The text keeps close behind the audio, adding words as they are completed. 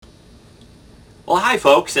Well, hi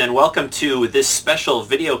folks, and welcome to this special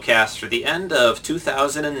video cast for the end of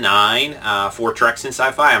 2009 for Treks in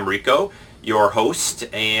Sci-Fi. I'm Rico, your host,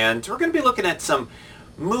 and we're going to be looking at some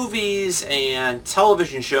movies and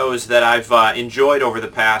television shows that I've enjoyed over the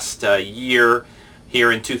past year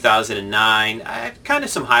here in 2009. Kind of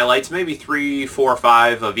some highlights, maybe 3, 4,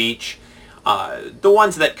 5 of each. The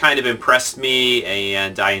ones that kind of impressed me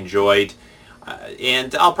and I enjoyed.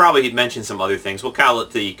 And I'll probably mention some other things. We'll call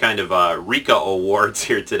it the kind of Rika Awards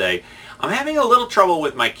here today. I'm having a little trouble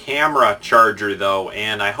with my camera charger though,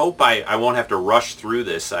 and I hope I won't have to rush through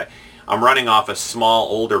this. I'm running off a small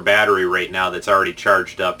older battery right now that's already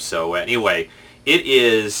charged up. So anyway, it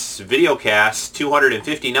is Videocast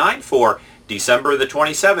 259 for December the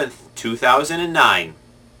 27th, 2009.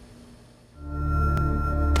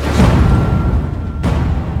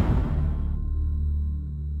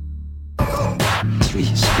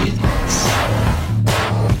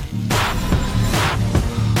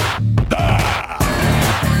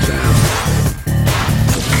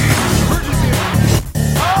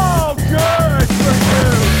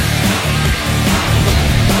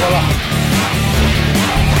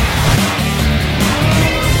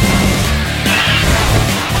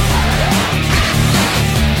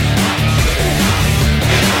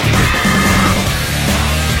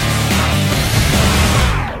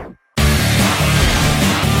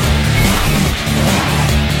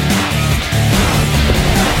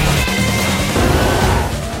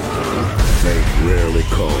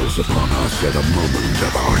 Calls upon us at a moment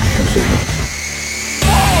of our choosing.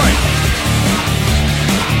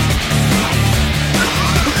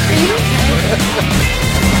 Are you okay?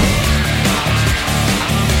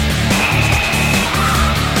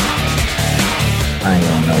 I ain't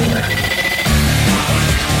going nowhere.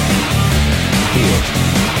 Here.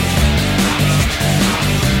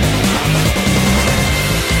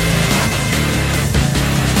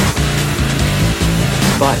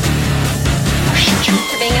 But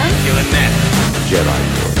Feeling that. Jedi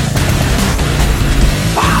Force.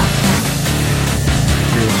 wow.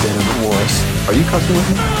 You're a bit of a wuss. Are you cussing with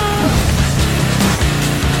me?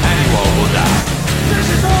 And you all will die. This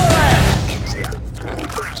is all right.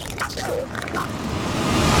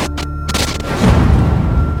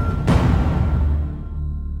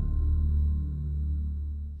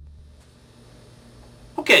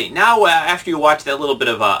 Okay, now after you watch that little bit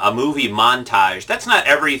of a movie montage, that's not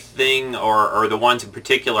everything or the ones in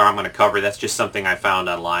particular I'm going to cover. That's just something I found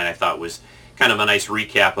online I thought was kind of a nice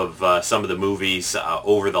recap of some of the movies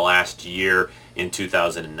over the last year in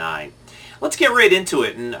 2009. Let's get right into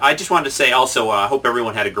it. And I just wanted to say also, I hope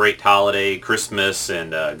everyone had a great holiday, Christmas,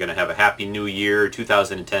 and going to have a happy new year.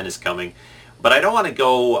 2010 is coming. But I don't want to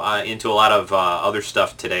go into a lot of other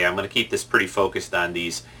stuff today. I'm going to keep this pretty focused on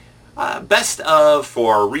these best of,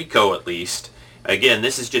 for Rico at least. Again,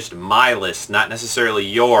 this is just my list, not necessarily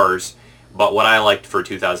yours, but what I liked for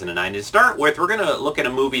 2009. To start with, we're going to look at a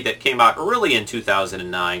movie that came out early in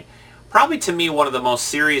 2009. Probably to me one of the most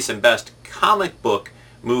serious and best comic book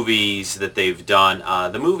movies that they've done.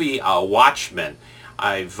 The movie Watchmen.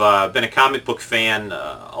 I've been a comic book fan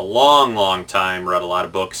a long time, read a lot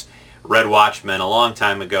of books, read Watchmen a long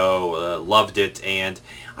time ago, loved it, and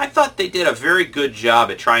I thought they did a very good job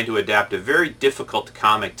at trying to adapt a very difficult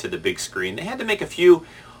comic to the big screen. They had to make a few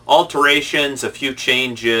alterations, a few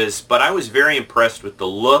changes, but I was very impressed with the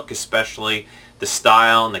look, especially the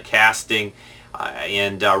style and the casting,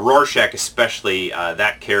 and Rorschach especially.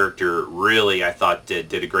 That character really, I thought,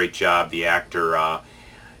 did a great job. The actor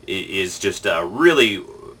is just really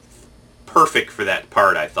perfect for that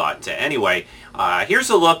part, I thought. Anyway, here's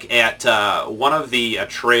a look at one of the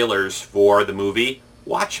trailers for the movie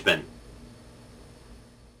Watchmen.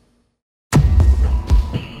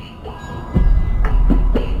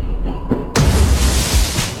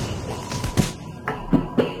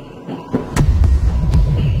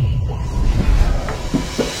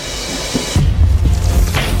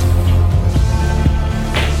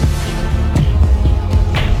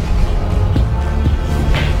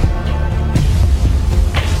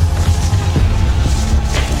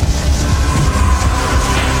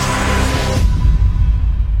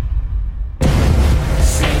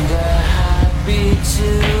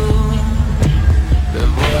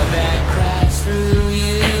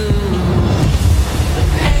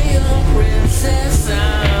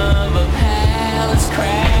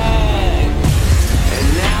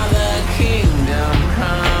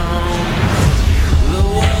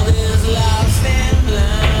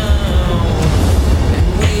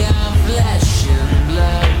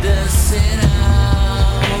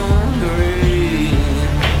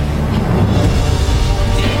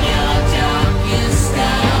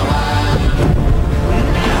 Stop.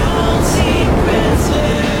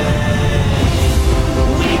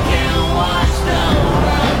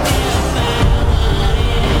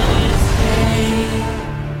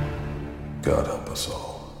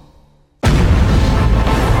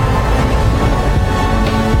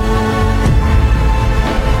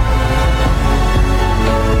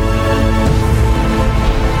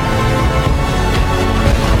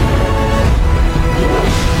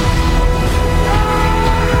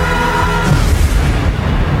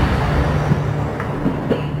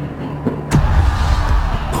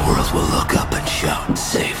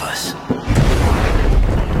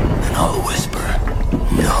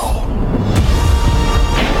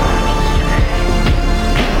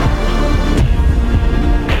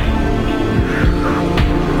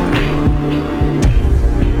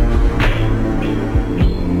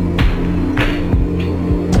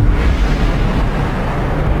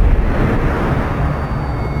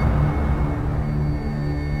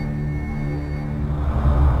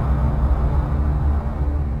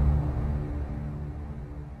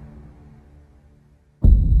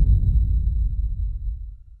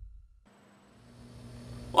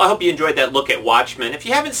 hope you enjoyed that look at Watchmen. If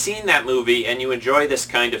you haven't seen that movie and you enjoy this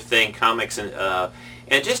kind of thing, comics and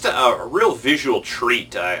just a real visual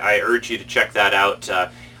treat, I urge you to check that out. I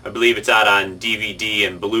believe it's out on DVD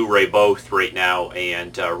and Blu-ray both right now,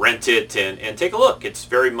 and rent it and take a look. It's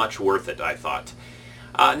very much worth it, I thought.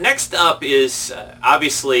 Next up is,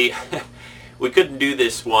 obviously, we couldn't do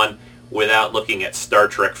this one without looking at Star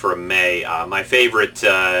Trek from May. My favorite,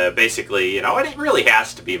 basically, you know, it really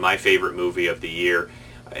has to be my favorite movie of the year.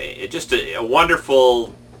 Just a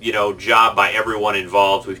wonderful, you know, job by everyone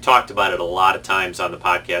involved. We've talked about it a lot of times on the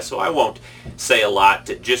podcast, so I won't say a lot.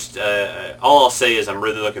 Just all I'll say is I'm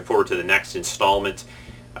really looking forward to the next installment.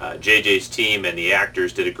 JJ's team and the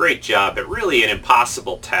actors did a great job at really an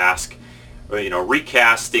impossible task, you know,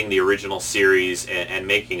 recasting the original series and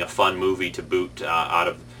making a fun movie to boot.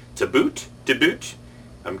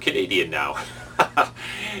 I'm Canadian now.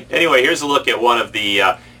 Anyway, here's a look at one of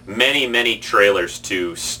the many trailers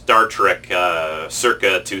to Star Trek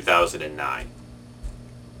circa 2009.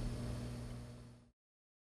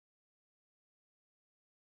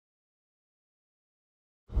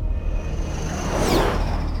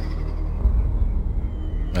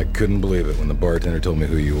 I couldn't believe it when the bartender told me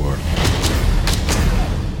who you are.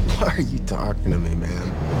 Why are you talking to me,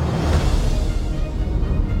 man?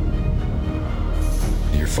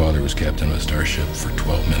 Your father was captain of a starship for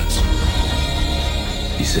 12 minutes.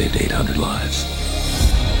 He saved 800 lives,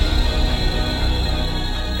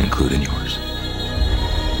 including yours.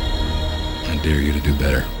 I dare you to do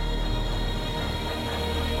better.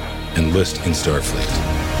 Enlist in Starfleet.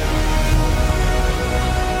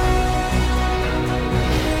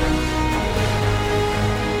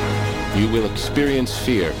 You will experience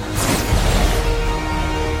fear.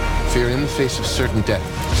 Fear in the face of certain death.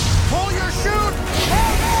 Pull your chute!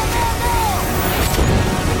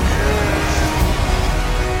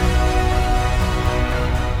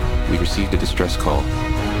 We received a distress call.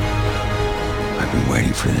 I've been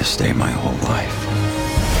waiting for this day my whole life.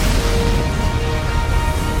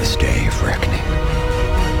 This day of reckoning.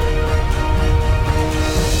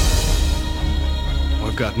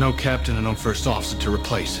 We've got no captain and no first officer to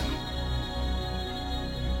replace him.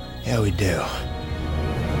 Yeah, we do.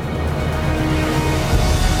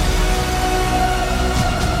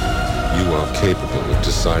 You are capable of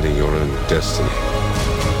deciding your own destiny.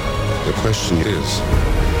 The question is,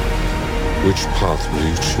 which path will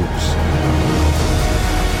you choose?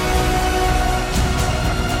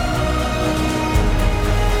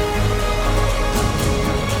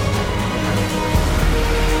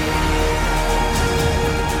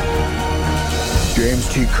 James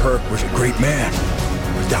T. Kirk was a great man,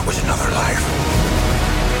 but that was another life.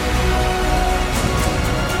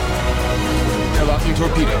 They're locking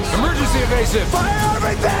torpedoes. Emergency evasive! Fire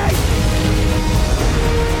everything!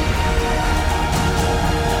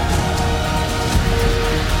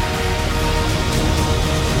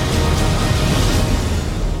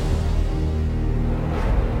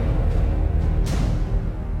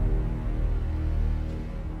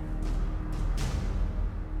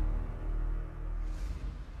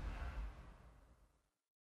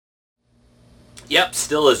 Yep,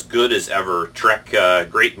 still as good as ever. Trek,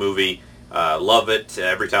 great movie. Love it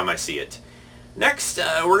every time I see it. Next,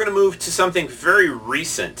 we're going to move to something very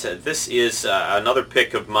recent. This is another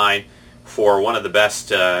pick of mine for one of the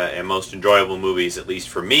best and most enjoyable movies, at least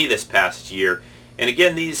for me, this past year. And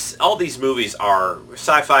again, all these movies are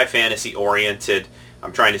sci-fi fantasy oriented.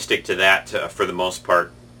 I'm trying to stick to that for the most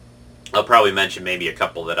part. I'll probably mention maybe a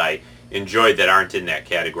couple that I enjoyed that aren't in that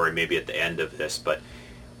category maybe at the end of this, but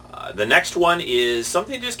the next one is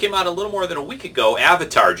something that just came out a little more than a week ago,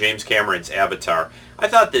 Avatar, James Cameron's Avatar. I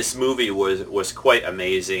thought this movie was quite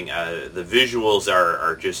amazing. The visuals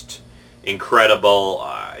are just incredible.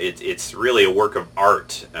 It's really a work of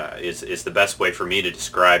art, is the best way for me to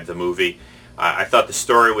describe the movie. I thought the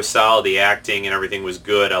story was solid, the acting and everything was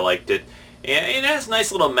good. I liked it. And it has a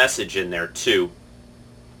nice little message in there, too.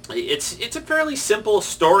 It's a fairly simple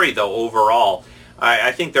story, though, overall.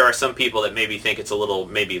 I think there are some people that maybe think it's a little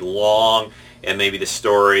maybe long, and maybe the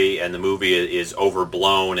story and the movie is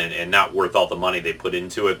overblown and not worth all the money they put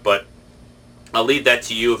into it. But I'll leave that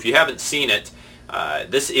to you. If you haven't seen it,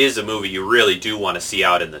 this is a movie you really do want to see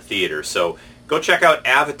out in the theater. So go check out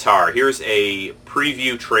Avatar. Here's a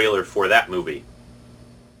preview trailer for that movie.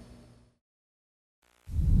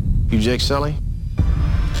 You Jake Sully?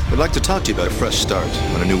 I'd like to talk to you about a fresh start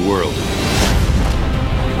on a new world.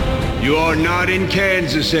 You are not in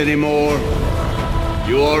Kansas anymore.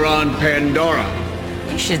 You are on Pandora.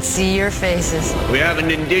 You should see your faces. We have an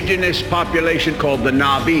indigenous population called the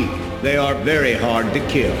Na'vi. They are very hard to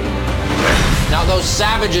kill. Now those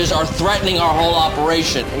savages are threatening our whole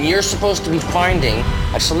operation, and you're supposed to be finding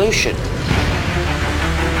a solution.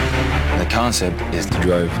 The concept is to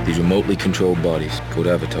drive these remotely controlled bodies called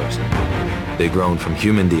avatars. They're grown from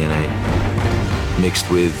human DNA, mixed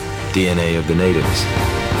with DNA of the natives.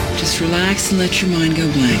 Just relax and let your mind go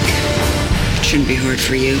blank. It shouldn't be hard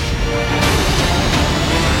for you.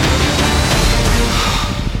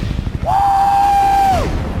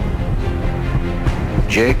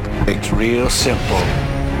 Jake, it's real simple.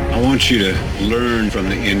 I want you to learn from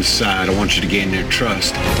the inside. I want you to gain their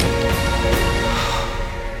trust.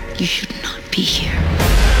 You should not be here.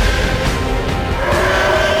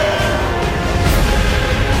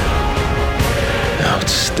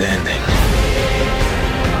 Outstanding.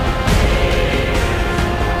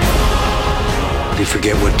 Did you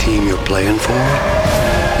forget what team you're playing for?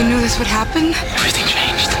 You knew this would happen? Everything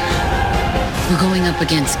changed. We're going up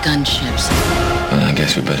against gunships. Well, I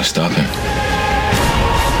guess we better stop him.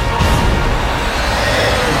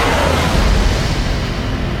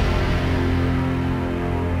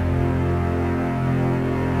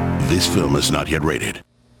 This film is not yet rated.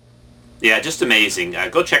 Yeah, just amazing.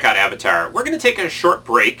 Go check out Avatar. We're going to take a short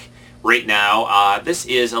break right now. This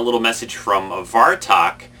is a little message from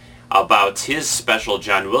Vartok about his special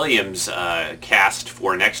John Williams cast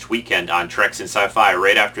for next weekend on Treks in Sci-Fi.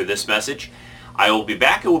 Right after this message, I will be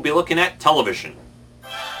back and we'll be looking at television.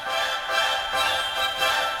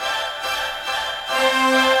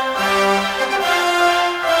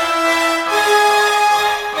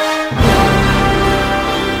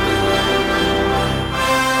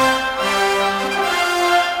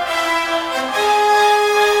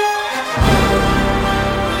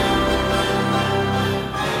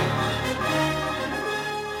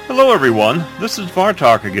 Hello everyone, this is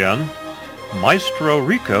Vartok again. Maestro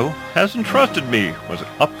Rico has entrusted me with an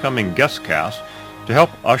upcoming guest cast to help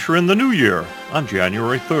usher in the new year on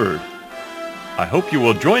January 3rd. I hope you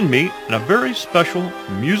will join me in a very special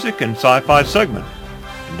music and sci-fi segment.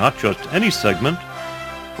 And not just any segment,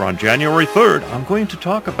 for on January 3rd I'm going to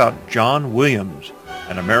talk about John Williams,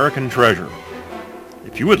 an American treasure.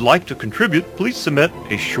 If you would like to contribute, please submit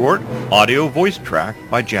a short audio voice track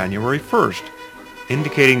by January 1st.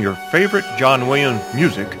 Indicating your favorite John Williams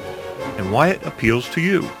music and why it appeals to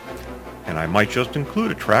you. And I might just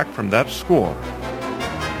include a track from that score.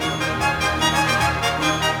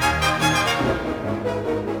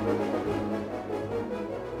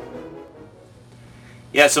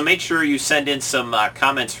 Yeah, so make sure you send in some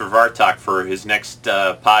comments for Vartok for his next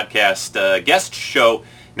podcast guest show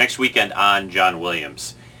next weekend on John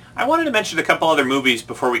Williams. I wanted to mention a couple other movies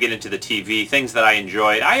before we get into the TV, things that I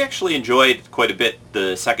enjoyed. I actually enjoyed quite a bit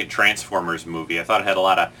the second Transformers movie. I thought it had a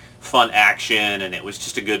lot of fun action, and it was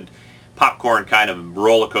just a good popcorn kind of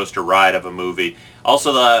roller coaster ride of a movie.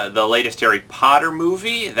 Also, the latest Harry Potter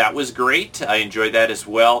movie, that was great. I enjoyed that as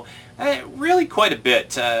well. Really quite a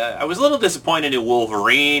bit. I was a little disappointed in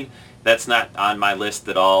Wolverine. That's not on my list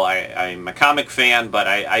at all. I'm a comic fan, but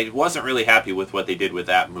I wasn't really happy with what they did with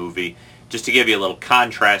that movie. Just to give you a little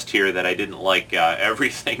contrast here that I didn't like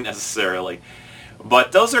everything necessarily.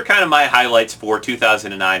 But those are kind of my highlights for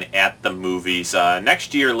 2009 at the movies.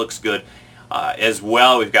 Next year looks good as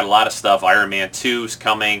well. We've got a lot of stuff. Iron Man 2's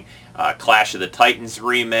coming. Clash of the Titans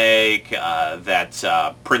remake.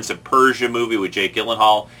 That Prince of Persia movie with Jake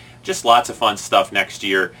Gyllenhaal. Just lots of fun stuff next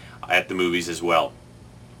year at the movies as well.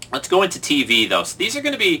 Let's go into TV though. So these are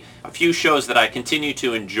going to be a few shows that I continue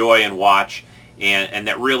to enjoy and watch. And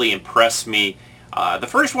that really impressed me. The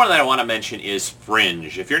first one that I want to mention is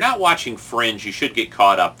Fringe. If you're not watching Fringe, you should get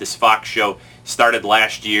caught up. This Fox show started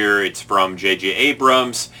last year. It's from J.J.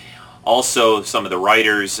 Abrams. Also, some of the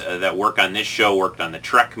writers that work on this show worked on the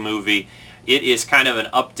Trek movie. It is kind of an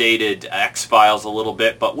updated X-Files a little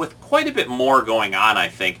bit, but with quite a bit more going on, I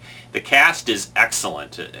think. The cast is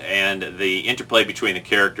excellent, and the interplay between the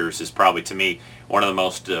characters is probably, to me, one of the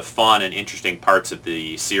most fun and interesting parts of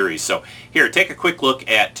the series. So here, take a quick look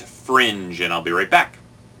at Fringe, and I'll be right back.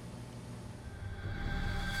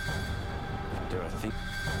 There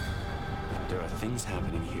are things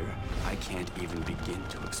happening here I can't even begin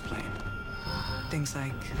to explain. Things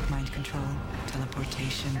like mind control,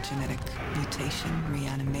 teleportation, genetic mutation,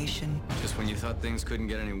 reanimation. Just when you thought things couldn't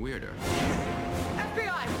get any weirder.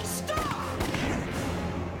 FBI, stop!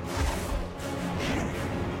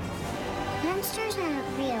 Monsters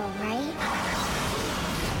aren't real, right?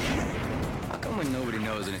 How come when nobody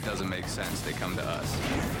knows and it doesn't make sense, they come to us?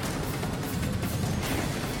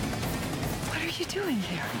 What are you doing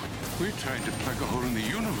here? We're trying to plug a hole in the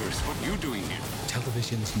universe. What are you doing here?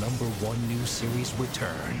 Television's #1 new series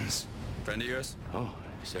returns. Friend of yours? Oh,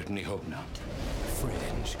 Certainly hope not.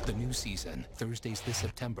 Fringe, the new season, Thursdays this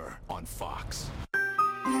September on Fox.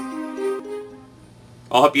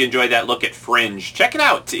 I hope you enjoyed that look at Fringe. Check it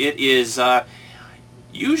out. It is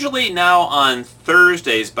usually now on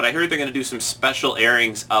Thursdays, but I heard they're going to do some special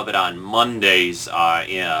airings of it on Mondays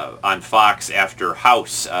on Fox after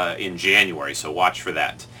House in January, so watch for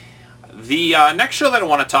that. The next show that I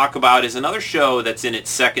want to talk about is another show that's in its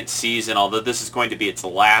second season, although this is going to be its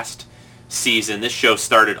last season. This show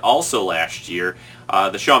started also last year.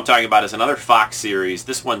 The show I'm talking about is another Fox series.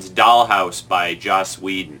 This one's Dollhouse by Joss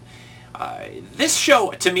Whedon. This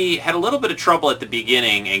show, to me, had a little bit of trouble at the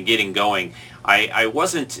beginning and getting going. I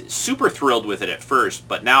wasn't super thrilled with it at first,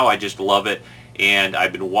 but now I just love it, and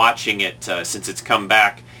I've been watching it since it's come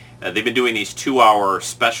back. They've been doing these 2-hour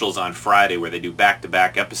specials on Friday where they do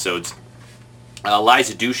back-to-back episodes.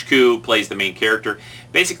 Liza Dushku plays the main character.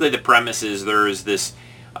 Basically, the premise is there's this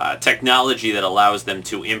technology that allows them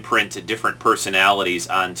to imprint different personalities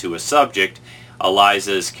onto a subject.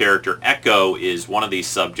 Liza's character Echo is one of these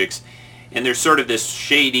subjects, and there's sort of this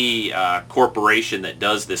shady corporation that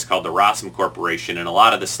does this called the Rossum Corporation, and a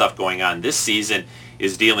lot of the stuff going on this season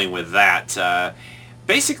is dealing with that.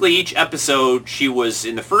 Basically, each episode, she was,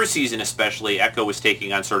 in the first season especially, Echo was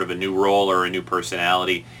taking on sort of a new role or a new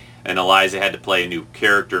personality, and Eliza had to play a new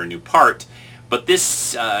character, a new part. But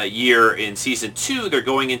this year in Season 2, they're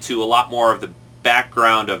going into a lot more of the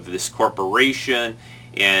background of this corporation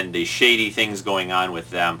and the shady things going on with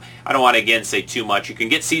them. I don't want to, again, say too much. You can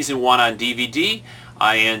get Season 1 on DVD,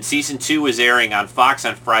 and Season 2 is airing on Fox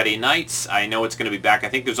on Friday nights. I know it's going to be back. I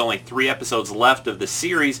think there's only 3 episodes left of the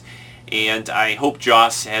series, and I hope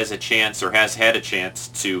Joss has a chance, or has had a chance,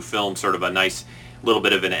 to film sort of a nice little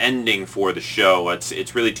bit of an ending for the show.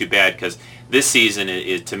 It's really too bad, because this season,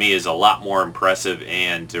 to me, is a lot more impressive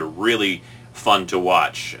and really fun to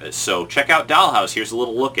watch. So check out Dollhouse. Here's a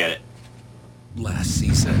little look at it. Last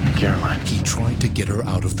season, Caroline, he tried to get her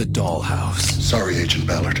out of the dollhouse. Sorry, Agent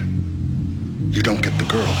Ballard. You don't get the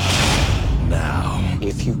girl. Now,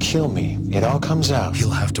 If you kill me, it all comes out. he'll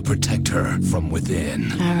have to protect her from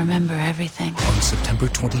within. I remember everything. On September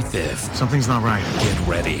 25th, Something's not right. get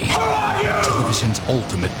ready. Television's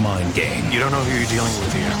ultimate mind game You don't know who you're dealing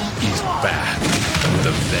with here. is back with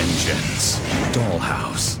a vengeance.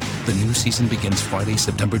 Dollhouse. The new season begins Friday,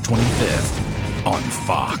 September 25th on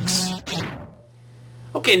Fox.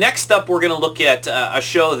 Okay, next up we're going to look at a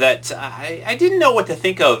show that I didn't know what to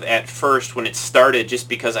think of at first when it started, just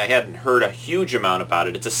because I hadn't heard a huge amount about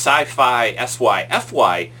it. It's a sci-fi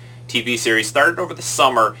SY-FY TV series, started over the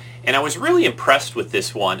summer, and I was really impressed with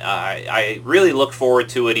this one. I really look forward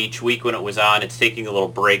to it each week when it was on. It's taking a little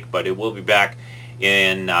break, but it will be back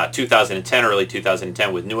in 2010, early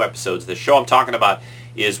 2010, with new episodes. The show I'm talking about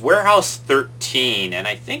is Warehouse 13, and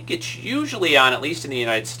I think it's usually on, at least in the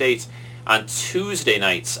United States, on Tuesday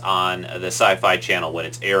nights on the Sci-Fi Channel when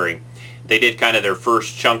it's airing. They did kind of their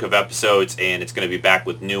first chunk of episodes, and it's going to be back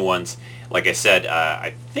with new ones. Like I said,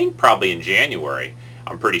 I think probably in January.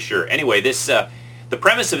 I'm pretty sure. Anyway, this the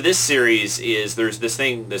premise of this series is there's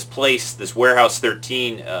this place, this Warehouse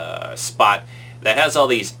 13 spot that has all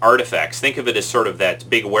these artifacts. Think of it as sort of that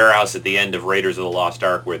big warehouse at the end of Raiders of the Lost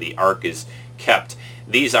Ark where the Ark is kept.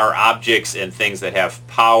 These are objects and things that have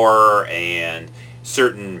power and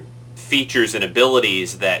certain features and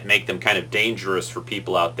abilities that make them kind of dangerous for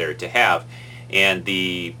people out there to have. And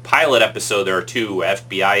the pilot episode, there are 2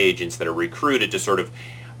 FBI agents that are recruited to sort of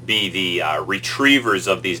be the retrievers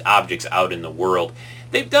of these objects out in the world.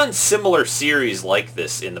 They've done similar series like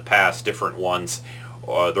this in the past, different ones.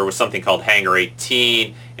 There was something called Hangar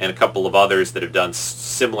 18 and a couple of others that have done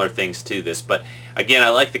similar things to this. But again, I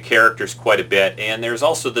like the characters quite a bit, and there's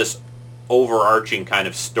also this overarching kind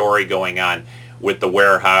of story going on with the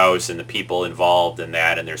warehouse and the people involved in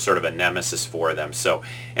that, and there's sort of a nemesis for them. So,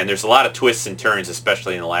 and there's a lot of twists and turns,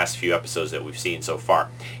 especially in the last few episodes that we've seen so far.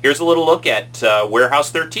 Here's a little look at Warehouse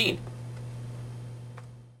 13.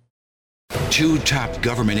 2 top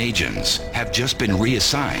government agents have just been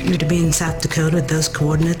reassigned. You're to be in South Dakota at those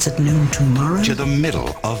coordinates at noon tomorrow? To the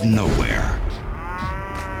middle of nowhere.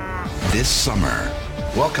 This summer.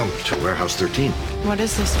 Welcome to Warehouse 13. What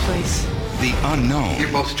is this place? The unknown.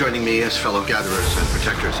 You're both joining me as fellow gatherers and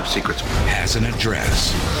protectors of secrets. Has an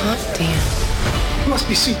address. Hot damn. Must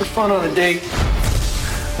be super fun on a date.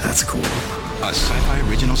 That's cool. A sci-fi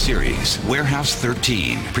original series, Warehouse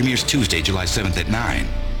 13, premieres Tuesday, July 7th at 9.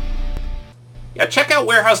 Yeah, check out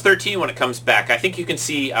Warehouse 13 when it comes back. I think you can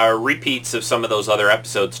see repeats of some of those other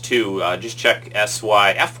episodes too. Just check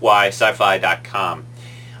syfysci.com.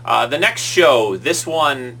 The next show, this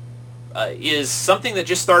one is something that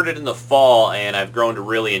just started in the fall, and I've grown to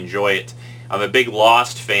really enjoy it. I'm a big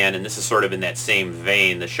Lost fan, and this is sort of in that same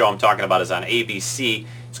vein. The show I'm talking about is on ABC.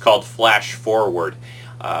 It's called Flash Forward.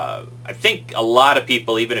 I think a lot of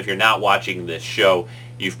people, even if you're not watching this show,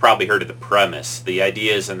 you've probably heard of the premise. The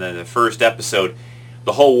idea is in the first episode,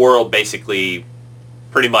 the whole world basically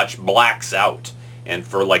pretty much blacks out. And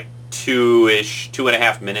for like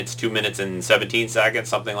 2.5 minutes, 2 minutes and 17 seconds,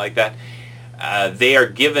 something like that, they are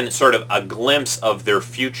given sort of a glimpse of their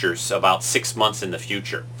futures about 6 months in the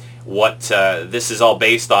future. What this is all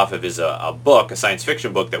based off of is a book, a science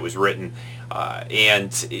fiction book that was written,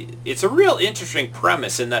 and it's a real interesting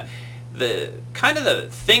premise. And the kind of the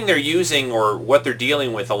thing they're using, or what they're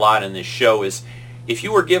dealing with a lot in this show, is if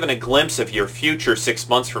you were given a glimpse of your future 6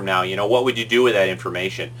 months from now, what would you do with that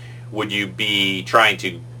information? Would you be trying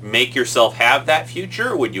to make yourself have that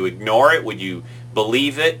future? Would you ignore it? Would you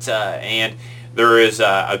believe it? And there is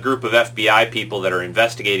a group of FBI people that are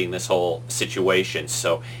investigating this whole situation.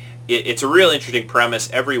 So it's a real interesting premise.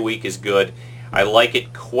 Every week is good. I like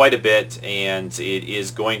it quite a bit, and it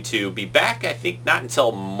is going to be back, I think, not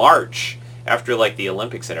until March, after like the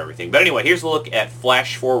Olympics and everything. But anyway, here's a look at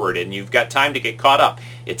Flash Forward, and you've got time to get caught up.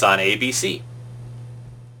 It's on ABC.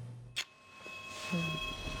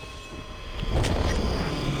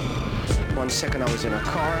 One second I was in a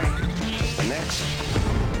car, the next.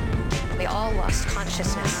 They all lost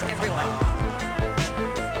consciousness, everyone.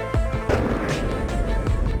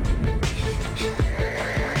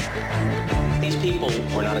 These people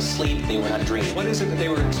were not asleep, they were not dreaming. What is it that they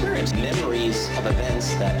were experiencing? Memories of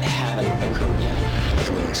events that haven't occurred yet.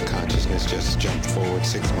 Everyone's consciousness just jumped forward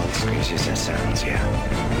 6 months. Crazy as that sounds, yeah.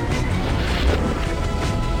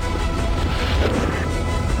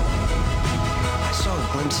 I saw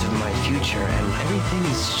a glimpse of my future, and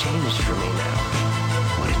everything's changed for me now.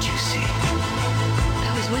 What did you see?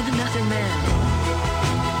 I was with another man.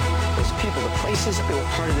 Those people, the places, they were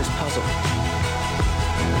part of this puzzle.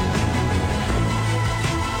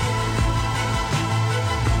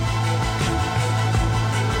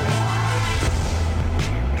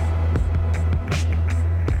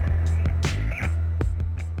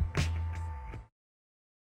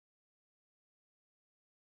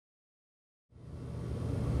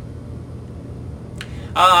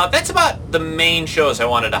 That's about the main shows I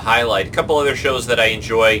wanted to highlight. A couple other shows that I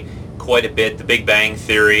enjoy quite a bit. The Big Bang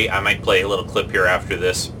Theory. I might play a little clip here after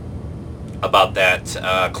this about that.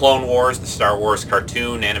 Clone Wars, the Star Wars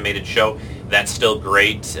cartoon animated show. That's still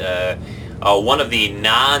great. One of the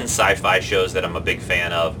non-sci-fi shows that I'm a big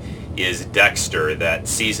fan of is Dexter. That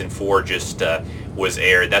season 4 just was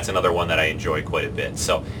aired. That's another one that I enjoy quite a bit.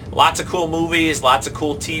 So lots of cool movies, lots of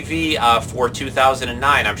cool TV for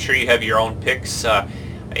 2009. I'm sure you have your own picks.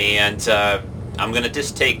 And I'm going to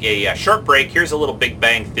just take a short break. Here's a little Big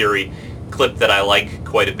Bang Theory clip that I like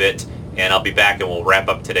quite a bit. And I'll be back and we'll wrap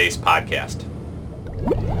up today's podcast.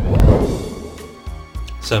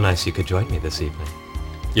 So nice you could join me this evening.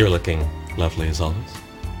 You're looking lovely as always.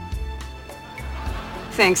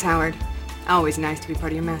 Thanks, Howard. Always nice to be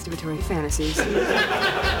part of your masturbatory fantasies.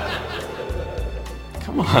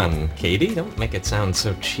 Come on, Katie, don't make it sound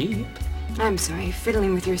so cheap. I'm sorry,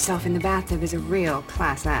 fiddling with yourself in the bathtub is a real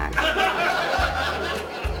class act.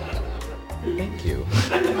 Thank you.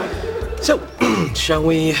 So, shall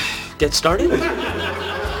we get started?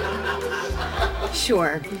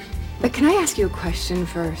 Sure. But can I ask you a question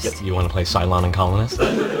first? You want to play Cylon and Colonist?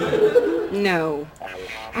 No.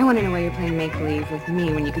 I want to know why you're playing make-believe with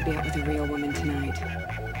me when you could be out with a real woman tonight.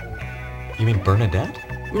 You mean Bernadette?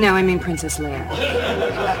 No, I mean Princess Leia.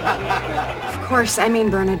 Of course, I mean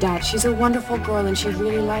Bernadette. She's a wonderful girl and she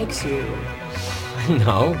really likes you.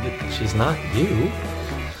 No, but she's not you.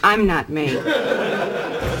 I'm not me.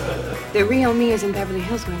 The real me is in Beverly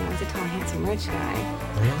Hills going out with a tall, handsome, rich guy.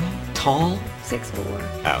 Really? Tall?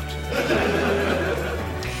 6'4". Ouch.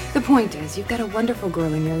 The point is, you've got a wonderful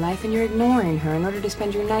girl in your life and you're ignoring her in order to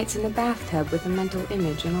spend your nights in the bathtub with a mental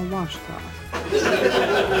image and a washcloth.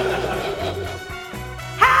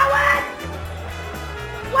 Howard!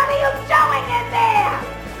 What are you doing in there?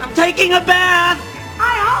 I'm taking a bath!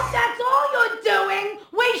 I hope that's all you're doing.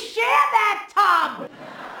 We share that tub.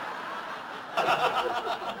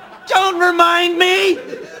 Don't remind me!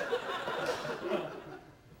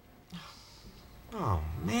 Oh,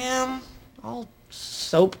 man. All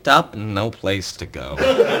soaped up and no place to go.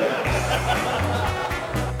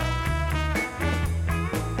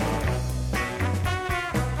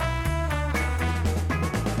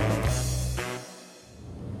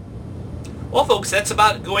 Well, folks, that's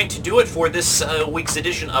about going to do it for this week's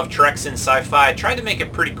edition of Treks in Sci-Fi. I tried to make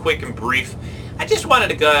it pretty quick and brief. I just wanted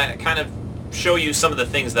to kind of show you some of the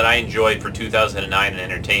things that I enjoyed for 2009 in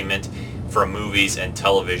entertainment. from movies and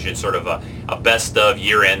television, sort of a best of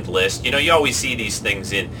year-end list. You know, you always see these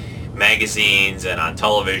things in magazines and on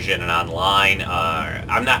television and online.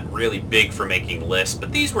 I'm not really big for making lists,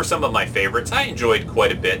 but these were some of my favorites. I enjoyed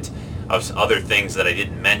quite a bit of other things that I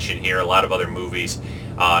didn't mention here, a lot of other movies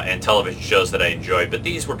and television shows that I enjoyed, but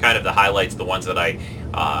these were kind of the highlights, the ones that I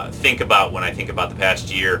think about when I think about the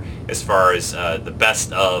past year as far as the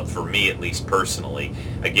best of, for me at least personally.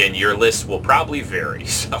 Again, your list will probably vary.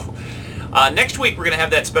 So next week we're going to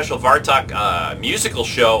have that special Vartalk musical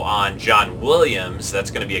show on John Williams.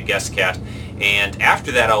 That's going to be a guest cast. And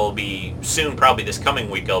after that, I'll be soon, probably this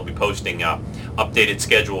coming week, I'll be posting updated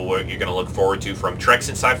schedule what you're going to look forward to from Treks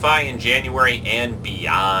and Sci-Fi in January and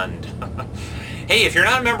beyond. Hey, if you're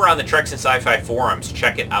not a member on the Treks and Sci-Fi forums,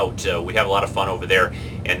 check it out. We have a lot of fun over there,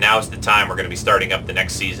 and now's the time. We're going to be starting up the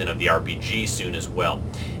next season of the RPG soon as well.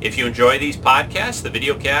 If you enjoy these podcasts, the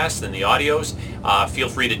video casts, and the audios, feel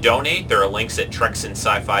free to donate. There are links at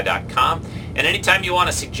treksandsci-fi.com. And anytime you want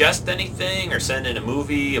to suggest anything or send in a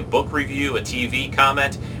movie, a book review, a TV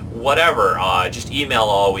comment, whatever, just email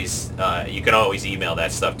always. You can always email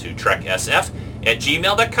that stuff to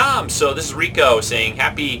treksf@gmail.com. So this is Rico saying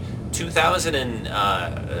happy 2000 and,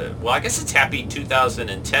 well, I guess it's happy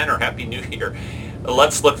 2010 or happy New Year.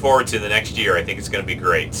 Let's look forward to the next year. I think it's going to be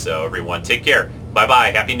great. So everyone, take care.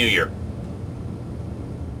 Bye-bye. Happy New Year.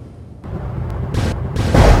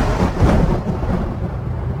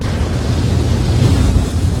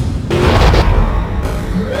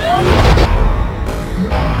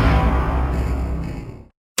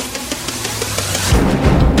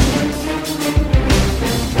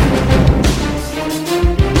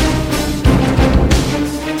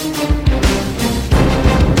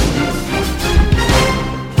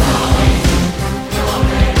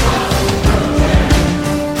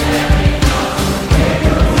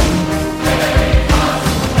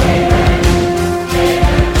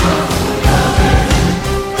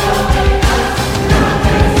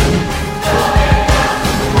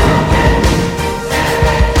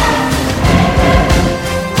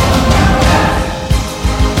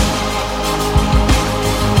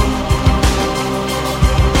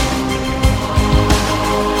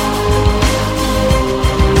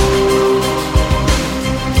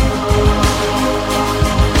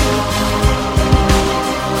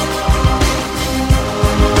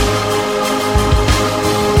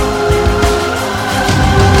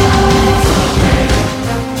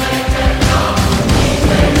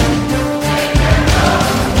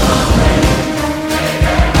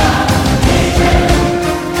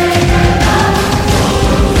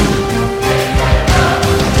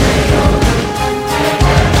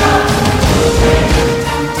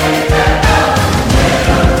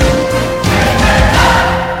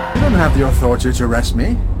 The authority to arrest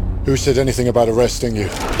me? Who said anything about arresting you?